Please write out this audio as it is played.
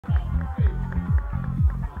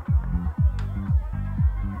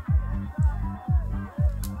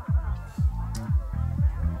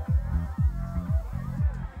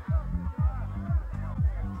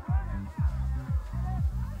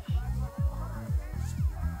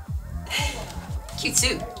Cute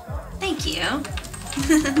suit. Thank you.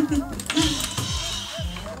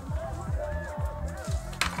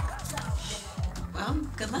 Well,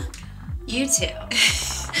 good luck. You too.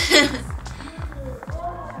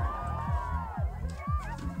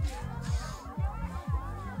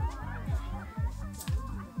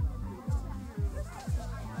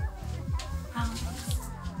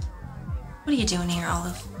 What are you doing here,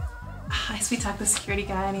 Olive? I sweet talked the security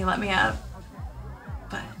guy and he let me up.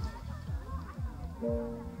 But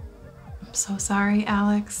I'm so sorry,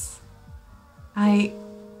 Alex. I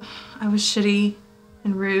was shitty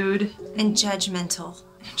and rude And judgmental.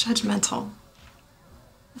 and judgmental.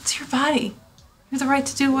 It's your body. You have the right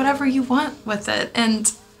to do whatever you want with it.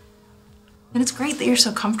 And it's great that you're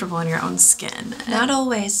so comfortable in your own skin. Not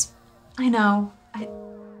always. I know.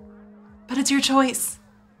 But it's your choice.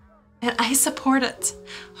 And I support it.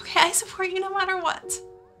 Okay, I support you no matter what.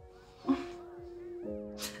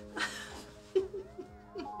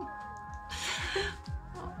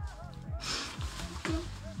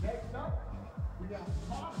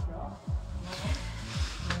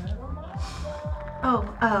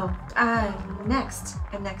 Next.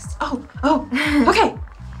 I'm next. Oh, okay.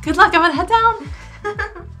 Good luck. I'm gonna head down.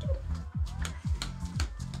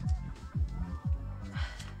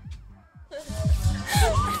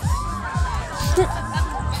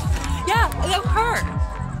 Yeah, no, her.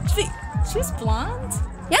 She was blonde?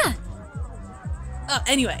 Yeah.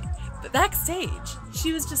 Anyway, but backstage,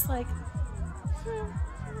 she was just like,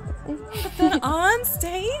 But then on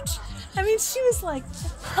stage, I mean, she was like,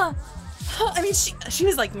 I mean, she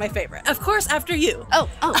was like my favorite. Of course, after you. Oh,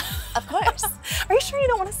 of course. Are you sure you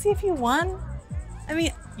don't want to see if you won? I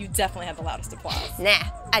mean, you definitely had the loudest applause. Nah,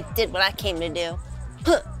 I did what I came to do.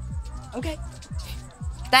 Okay,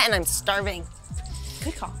 That and I'm starving.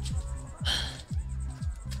 good call.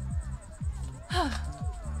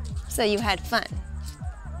 So you had fun.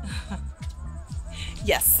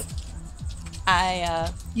 Yes.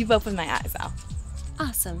 You've opened my eyes, Al.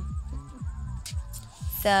 Awesome.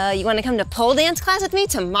 So you want to come to pole dance class with me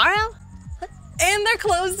tomorrow? And they're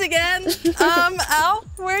closed again. Al,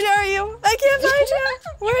 where are you? I can't find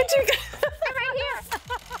you. Where'd you go? I'm right here.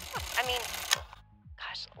 I mean,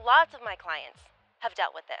 gosh, lots of my clients have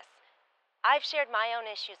dealt with this. I've shared my own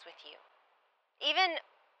issues with you. Even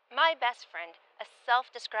my best friend, a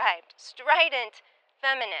self-described, strident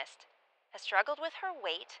feminist, has struggled with her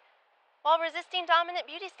weight while resisting dominant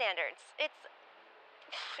beauty standards.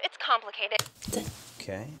 It's complicated.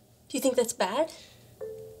 Okay. Do you think that's bad?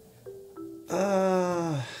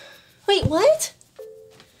 Wait, what?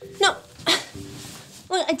 No.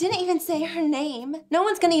 Look, I didn't even say her name. No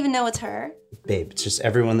one's gonna even know it's her. Babe, it's just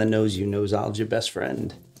everyone that knows you knows Al's your best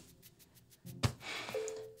friend.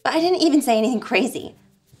 But I didn't even say anything crazy.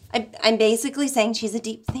 I'm basically saying she's a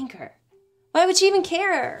deep thinker. Why would she even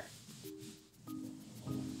care?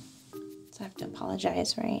 So I have to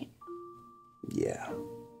apologize, right? Yeah.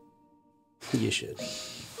 You should.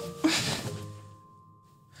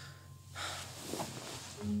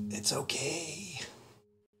 It's okay.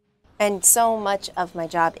 And so much of my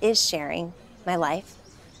job is sharing my life.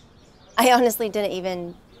 I honestly didn't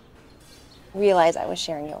even realize I was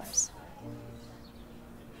sharing yours.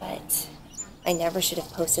 But I never should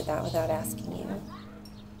have posted that without asking you.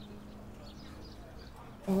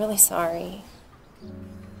 I'm really sorry.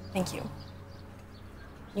 Thank you.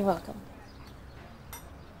 You're welcome.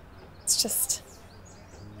 It's just,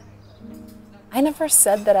 I never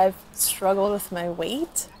said that I've struggled with my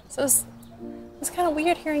weight. So it's kind of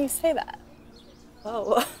weird hearing you say that.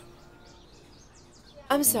 Oh.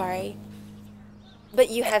 I'm sorry. But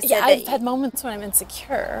you have said Yeah, that I've had moments when I'm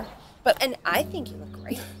insecure, but and I think you look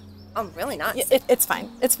great. I'm really not. it's fine.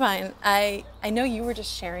 It's fine. I know you were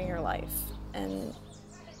just sharing your life, and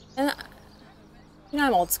you know,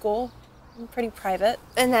 I'm old school. I'm pretty private.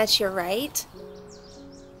 And that's your right.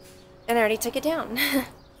 And I already took it down.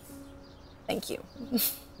 Thank you.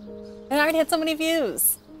 And I already had so many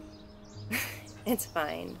views. It's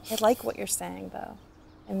fine. I like what you're saying, though.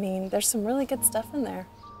 I mean, there's some really good stuff in there.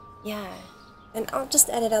 Yeah. And I'll just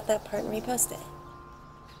edit out that part and repost it.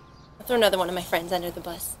 I'll throw another one of my friends under the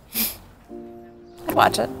bus. I'd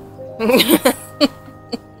watch it.